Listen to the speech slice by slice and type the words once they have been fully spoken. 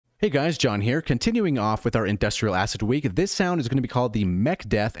Hey guys, John here. Continuing off with our Industrial Acid Week, this sound is going to be called the Mech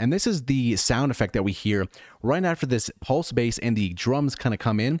Deth, and this is the sound effect that we hear right after this pulse bass and the drums kind of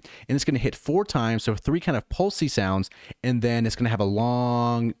come in, and it's going to hit 4 times, so 3 kind of pulsy sounds, and then it's going to have a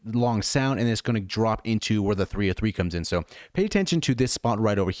long sound, and it's going to drop into where the 303 comes in. So pay attention to this spot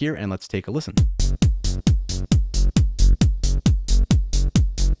right over here, and let's take a listen.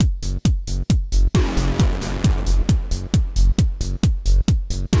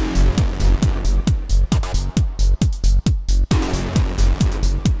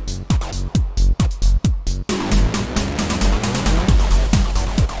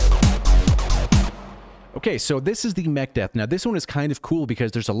 Okay, so this is the Mech Deth. Now, this one is kind of cool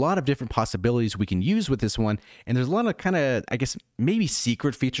because there's a lot of different possibilities we can use with this one, and there's a lot of kind of, I guess, maybe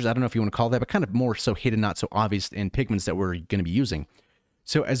secret features, I don't know if you want to call that, but kind of more so hidden, not so obvious in pigments that we're going to be using.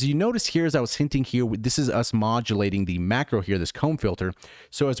 So as you notice here, as I was hinting here, this is us modulating the macro here, this comb filter.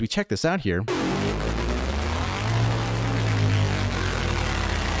 So as we check this out here,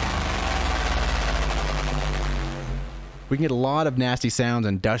 we can get a lot of nasty sounds,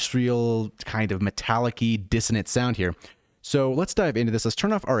 industrial, kind of metallic-y, dissonant sound here. So let's dive into this. Let's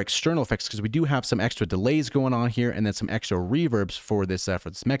turn off our external effects because we do have some extra delays going on here and then some extra reverbs for this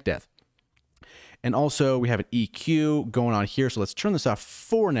Mech Deth. And also we have an EQ going on here. So let's turn this off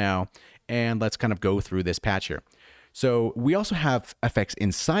for now and let's kind of go through this patch here. So we also have effects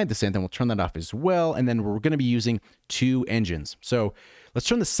inside the synth, and we'll turn that off as well. And then we're going to be using 2 engines. So let's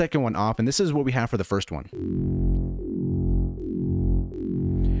turn the second one off, and this is what we have for the first one.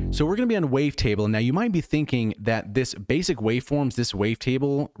 So we're going to be on wavetable. Now you might be thinking that this basic waveforms, this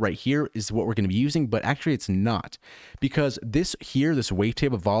wavetable right here is what we're going to be using, but actually it's not, because this here, this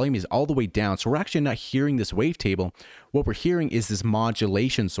wavetable volume is all the way down. So we're actually not hearing this wavetable. What we're hearing is this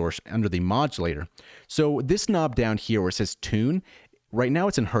modulation source under the modulator. So this knob down here where it says tune, right now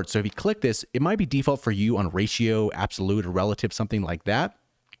it's in hertz. So if you click this, it might be default for you on ratio, absolute, or relative, something like that.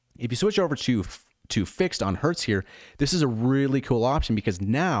 If you switch over to fixed on hertz here, this is a really cool option because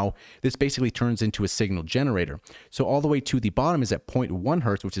now this basically turns into a signal generator. So all the way to the bottom is at 0.1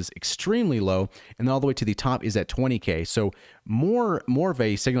 hertz, which is extremely low, and all the way to the top is at 20K. So more of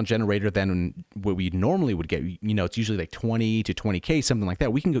a signal generator than what we normally would get. You know, it's usually like 20 to 20K, something like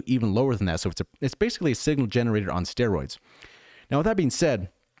that. We can go even lower than that. So it's basically a signal generator on steroids. Now, with that being said,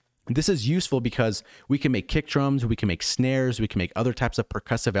 this is useful because we can make kick drums, we can make snares, we can make other types of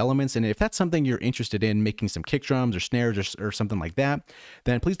percussive elements. And if that's something you're interested in, making some kick drums or snares or something like that,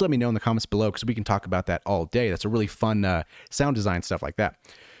 then please let me know in the comments below because we can talk about that all day. That's a really fun sound design, stuff like that.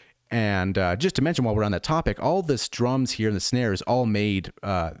 And just to mention while we're on that topic, all this drums here and the snare is all made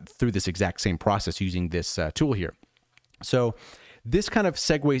through this exact same process using this tool here. So this kind of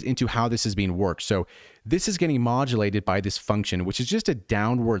segues into how this is being worked. So this is getting modulated by this function, which is just a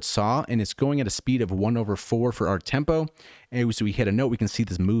downward saw, and it's going at a speed of 1/4 for our tempo. And so we hit a note, we can see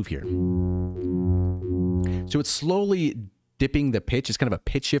this move here. So it's slowly dipping the pitch. It's kind of a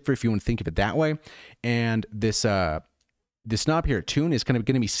pitch shifter if you want to think of it that way. And this knob here, tune, is kind of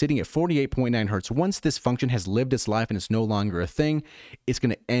going to be sitting at 48.9 hertz. Once this function has lived its life and it's no longer a thing, it's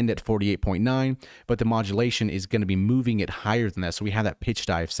going to end at 48.9, but the modulation is going to be moving it higher than that. So we have that pitch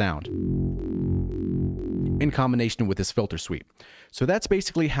dive sound in combination with this filter sweep. So that's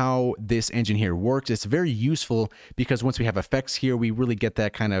basically how this engine here works. It's very useful because once we have effects here, we really get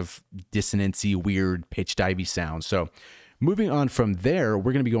that kind of dissonancy, weird pitch divey sound. So moving on from there,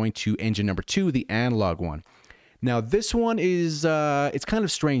 we're going to be going to engine number 2, the analog one. Now, this one is, it's kind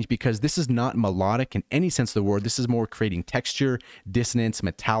of strange because this is not melodic in any sense of the word. This is more creating texture, dissonance,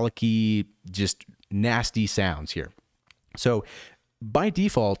 metallic-y, just nasty sounds here. So by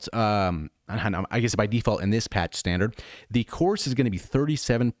default, I guess by default in this patch standard, the chorus is going to be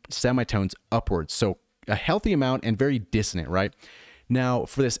 37 semitones upwards. So a healthy amount and very dissonant, right? Now,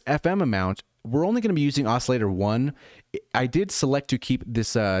 for this FM amount, we're only going to be using oscillator 1. I did select to keep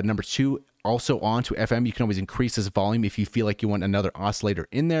this number 2 also on to FM. You can always increase this volume if you feel like you want another oscillator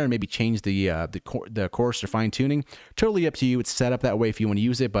in there and maybe change the chorus or fine tuning. Totally up to you. It's set up that way if you want to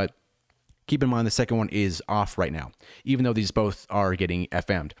use it, but keep in mind the second one is off right now, even though these both are getting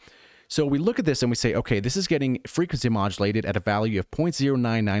FM'd. So we look at this and we say, okay, this is getting frequency modulated at a value of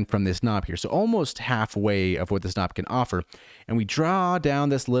 0.099 from this knob here. So almost halfway of what this knob can offer. And we draw down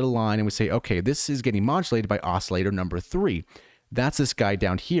this little line and we say, okay, this is getting modulated by oscillator number 3. That's this guy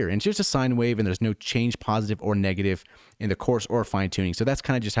down here. And it's just a sine wave and there's no change positive or negative in the chorus or fine tuning. So that's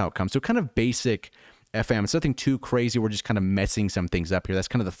kind of just how it comes. So kind of basic FM. It's nothing too crazy. We're just kind of messing some things up here. That's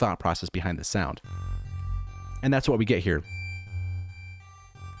kind of the thought process behind the sound. And that's what we get here.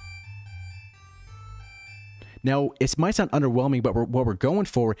 Now, it might sound underwhelming, but what we're going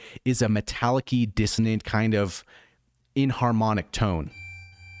for is a metallic-y, dissonant kind of inharmonic tone.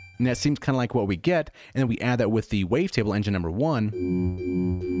 And that seems kind of like what we get, and then we add that with the wavetable engine number 1,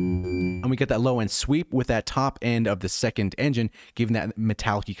 and we get that low end sweep with that top end of the second engine, giving that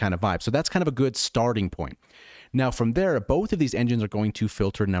metallic-y kind of vibe. So that's kind of a good starting point. Now from there, both of these engines are going to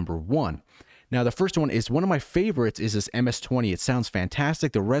filter number 1. Now the first one is one of my favorites, is this MS-20. It sounds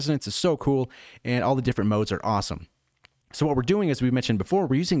fantastic, the resonance is so cool, and all the different modes are awesome. So what we're doing, as we mentioned before,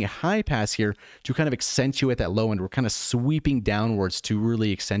 we're using a high pass here to kind of accentuate that low end. We're kind of sweeping downwards to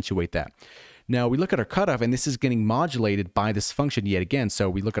really accentuate that. Now we look at our cutoff, and this is getting modulated by this function yet again. So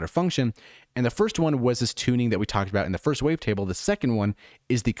we look at our function, and the first one was this tuning that we talked about in the first wavetable. The second one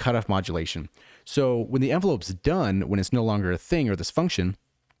is the cutoff modulation. So when the envelope's done, when it's no longer a thing or this function,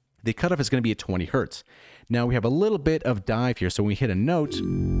 the cutoff is going to be at 20 hertz. Now we have a little bit of dive here, so when we hit a note,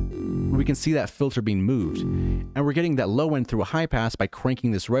 we can see that filter being moved. And we're getting that low end through a high pass by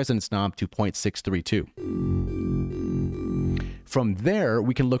cranking this resonance knob to 0.632. From there,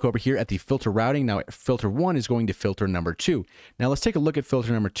 we can look over here at the filter routing. Now, filter 1 is going to filter number 2. Now, let's take a look at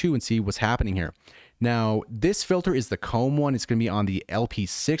filter number 2 and see what's happening here. Now, this filter is the comb one. It's going to be on the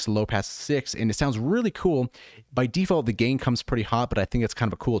LP6, low pass 6, and it sounds really cool. By default, the gain comes pretty hot, but I think it's kind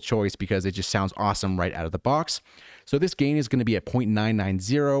of a cool choice because it just sounds awesome right out of the box. So this gain is going to be at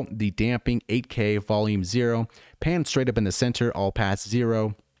 0.990, the damping 8K, volume 0, pan straight up in the center, all pass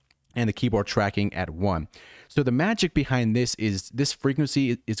 0, and the keyboard tracking at 1. So the magic behind this is this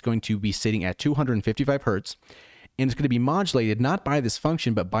frequency is going to be sitting at 255 hertz, and it's going to be modulated not by this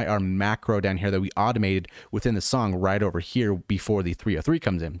function, but by our macro down here that we automated within the song right over here before the 303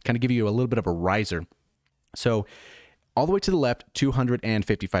 comes in. Kind of give you a little bit of a riser. So all the way to the left,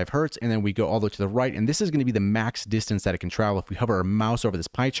 255 hertz, and then we go all the way to the right, and this is going to be the max distance that it can travel. If we hover our mouse over this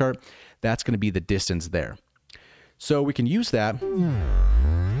pie chart, that's going to be the distance there. So we can use that.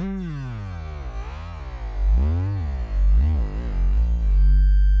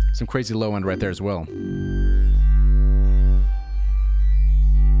 Some crazy low end right there as well.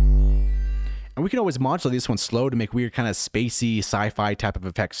 And we can always modulate this one slow to make weird kind of spacey sci-fi type of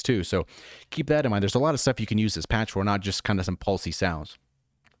effects too. So keep that in mind. There's a lot of stuff you can use this patch for, not just kind of some pulsy sounds.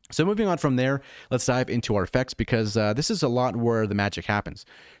 So moving on from there, let's dive into our effects because this is a lot where the magic happens.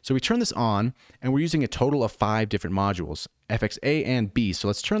 So we turn this on, and we're using a total of 5 different modules, FX A and B. So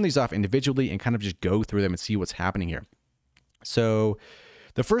let's turn these off individually and kind of just go through them and see what's happening here. So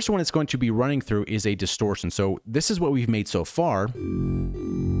the first one it's going to be running through is a distortion. So this is what we've made so far.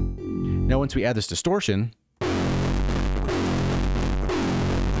 Now, once we add this distortion,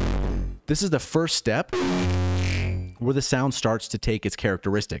 this is the first step where the sound starts to take its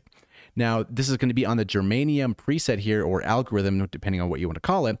characteristic. Now, this is going to be on the germanium preset here, or algorithm, depending on what you want to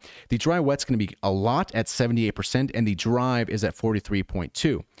call it. The dry wet's going to be a lot at 78%, and the drive is at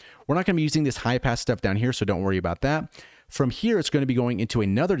 43.2. We're not going to be using this high pass stuff down here, so don't worry about that. From here, it's going to be going into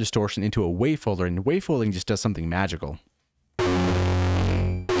another distortion, into a wave folder, and wave folding just does something magical.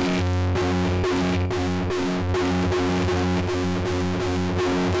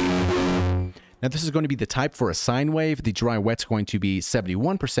 Now, this is going to be the type for a sine wave. The dry wet's going to be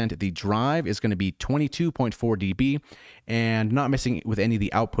 71%. The drive is going to be 22.4 dB, and not messing with any of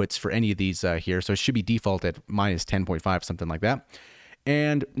the outputs for any of these here. So it should be default at minus 10.5, something like that.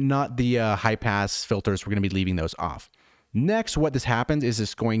 And not the high pass filters. We're going to be leaving those off. Next, what this happens is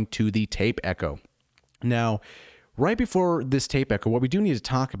it's going to the tape echo. Now, right before this tape echo, what we do need to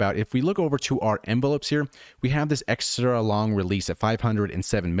talk about, if we look over to our envelopes here, we have this extra long release at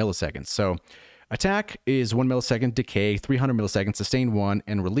 507 milliseconds. So attack is 1 millisecond, decay 300 milliseconds, sustain 1,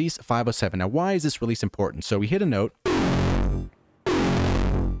 and release 507. Now, why is this release important? So we hit a note,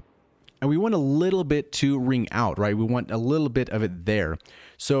 and we want a little bit to ring out, right? We want a little bit of it there.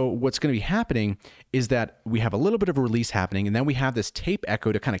 So what's going to be happening is that we have a little bit of a release happening, and then we have this tape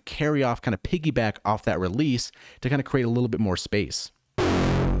echo to kind of carry off, kind of piggyback off that release to kind of create a little bit more space.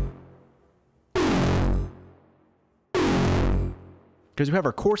 Because we have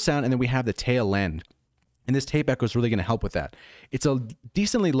our core sound, and then we have the tail end. And this tape echo is really going to help with that. It's a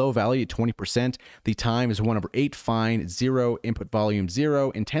decently low value at 20%. The time is 1/8, fine, 0, input volume 0,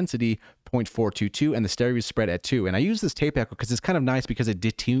 intensity 0.422, and the stereo spread at 2. And I use this tape echo because it's kind of nice because it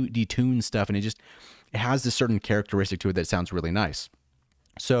detunes stuff, and it has this certain characteristic to it that sounds really nice.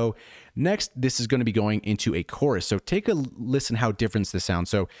 So next, this is going to be going into a chorus. So take a listen how different this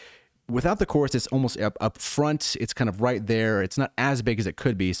sounds. So without the chorus, it's almost up front. It's kind of right there. It's not as big as it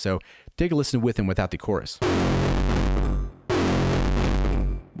could be. So take a listen with and without the chorus.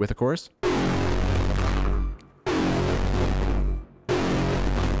 With the chorus.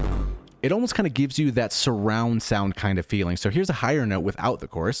 it almost kind of gives you that surround sound kind of feeling. So here's a higher note without the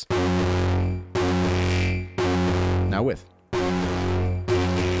chorus. Now with.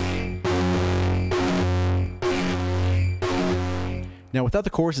 Now, without the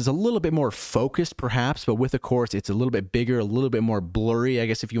chorus, it's a little bit more focused, perhaps, but with the chorus, it's a little bit bigger, a little bit more blurry, I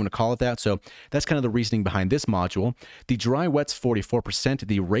guess, if you want to call it that. So that's kind of the reasoning behind this module. The dry wet's 44%,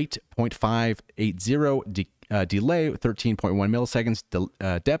 the rate 0.580, delay 13.1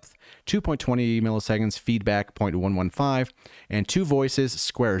 milliseconds, depth 2.20 milliseconds, feedback 0.115, and 2 voices,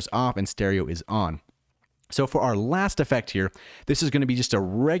 squares off, and stereo is on. So for our last effect here, this is going to be just a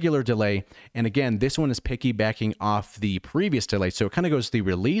regular delay. And again, this one is piggybacking off the previous delay. So it kind of goes to the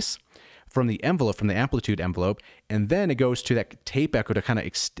release from the envelope, from the amplitude envelope, and then it goes to that tape echo to kind of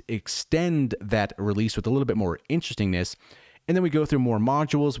extend that release with a little bit more interestingness. And then we go through more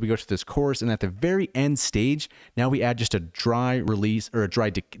modules, we go to this chorus, and at the very end stage, now we add just a dry release or a dry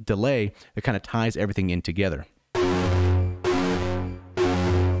delay that kind of ties everything in together.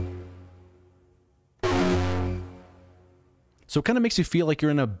 So it kind of makes you feel like you're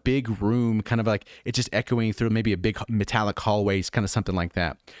in a big room, kind of like it's just echoing through maybe a big metallic hallways, kind of something like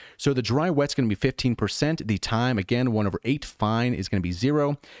that. So the dry wet's going to be 15%. The time, again, 1/8. Fine is going to be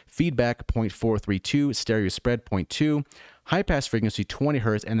 0. Feedback, 0.432. Stereo spread, 0.2. High pass frequency, 20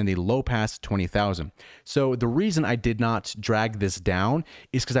 hertz, and then the low pass, 20,000. So the reason I did not drag this down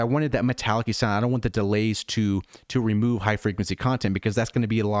is because I wanted that metallic sound. I don't want the delays to remove high frequency content, because that's going to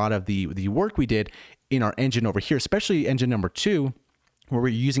be a lot of the work we did in our engine over here, especially engine number 2, where we're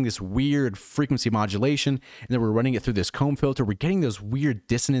using this weird frequency modulation, and then we're running it through this comb filter. We're getting those weird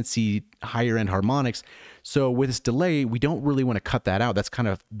dissonancy higher end harmonics. So with this delay, we don't really want to cut that out. That's kind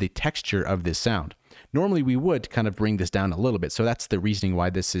of the texture of this sound. Normally we would kind of bring this down a little bit. So that's the reasoning why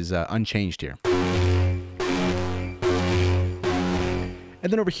this is unchanged here.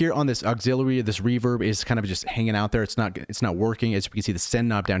 And then over here on this auxiliary, this reverb is kind of just hanging out there. It's not working. As you can see, the send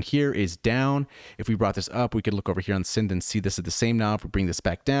knob down here is down. If we brought this up, we could look over here on send and see this is the same knob. We bring this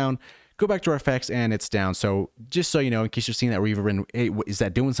back down, go back to our effects, and it's down. So just so you know, in case you're seeing that reverb and, hey, is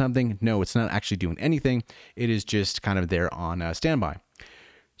that doing something? No, it's not actually doing anything. It is just kind of there on standby.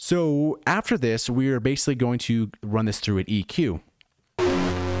 So after this, we're basically going to run this through an EQ.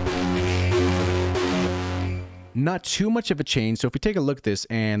 Not too much of a change. So if we take a look at this,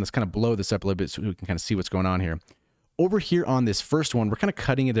 and let's kind of blow this up a little bit so we can kind of see what's going on here. Over here on this first one, we're kind of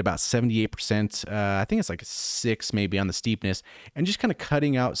cutting it at about 78%. I think it's like a 6 maybe on the steepness, and just kind of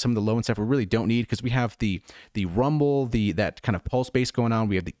cutting out some of the low end stuff we really don't need, because we have the rumble, that kind of pulse bass going on.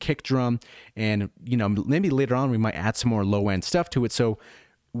 We have the kick drum, and you know, maybe later on we might add some more low end stuff to it. So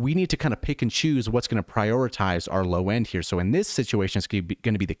we need to kind of pick and choose what's going to prioritize our low end here. So in this situation, it's going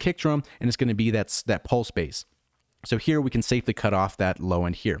to be the kick drum, and it's going to be that pulse bass. So here we can safely cut off that low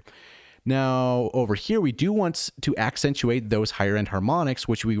end here. Now over here, we do want to accentuate those higher end harmonics,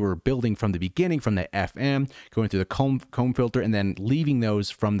 which we were building from the beginning, from the FM, going through the comb filter, and then leaving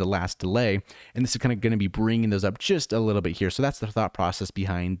those from the last delay. And this is kind of going to be bringing those up just a little bit here. So that's the thought process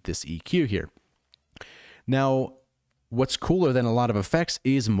behind this EQ here. Now, what's cooler than a lot of effects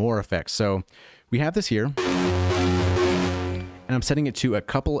is more effects. So we have this here, and I'm setting it to a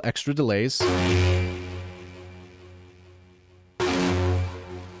couple extra delays.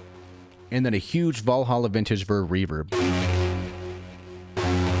 And then a huge Valhalla Vintage Verve reverb.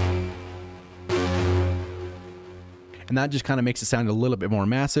 And that just kind of makes it sound a little bit more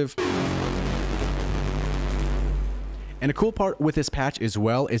massive. And a cool part with this patch as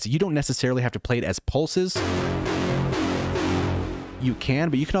well is you don't necessarily have to play it as pulses. You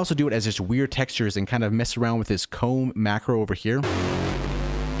can, but you can also do it as just weird textures and kind of mess around with this comb macro over here.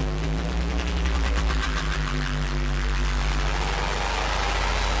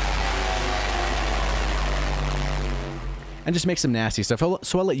 And just make some nasty stuff.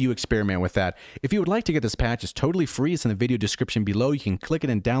 So I'll let you experiment with that. If you would like to get this patch, it's totally free. It's in the video description below. You can click it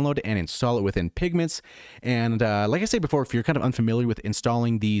and download it and install it within Pigments. And like I said before, if you're kind of unfamiliar with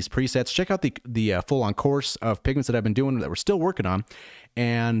installing these presets, check out the full-on course of Pigments that I've been doing that we're still working on.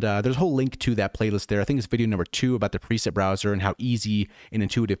 And there's a whole link to that playlist there. I think it's video number 2 about the preset browser and how easy and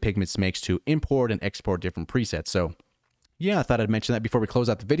intuitive Pigments makes to import and export different presets. So yeah, I thought I'd mention that before we close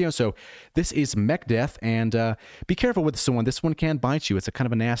out the video. So this is Mech Deth, and be careful with this one. This one can bite you. It's a kind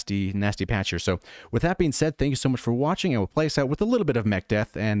of a nasty patch here. So with that being said, thank you so much for watching, and we'll play us out with a little bit of Mech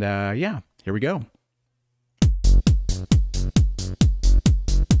Deth, and yeah, here we go.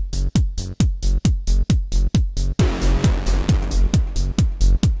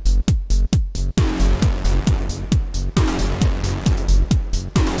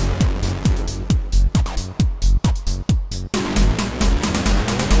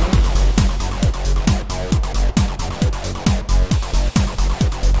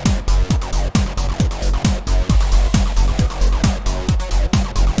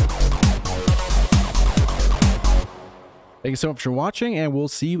 Thank you so much for watching, and we'll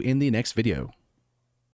see you in the next video.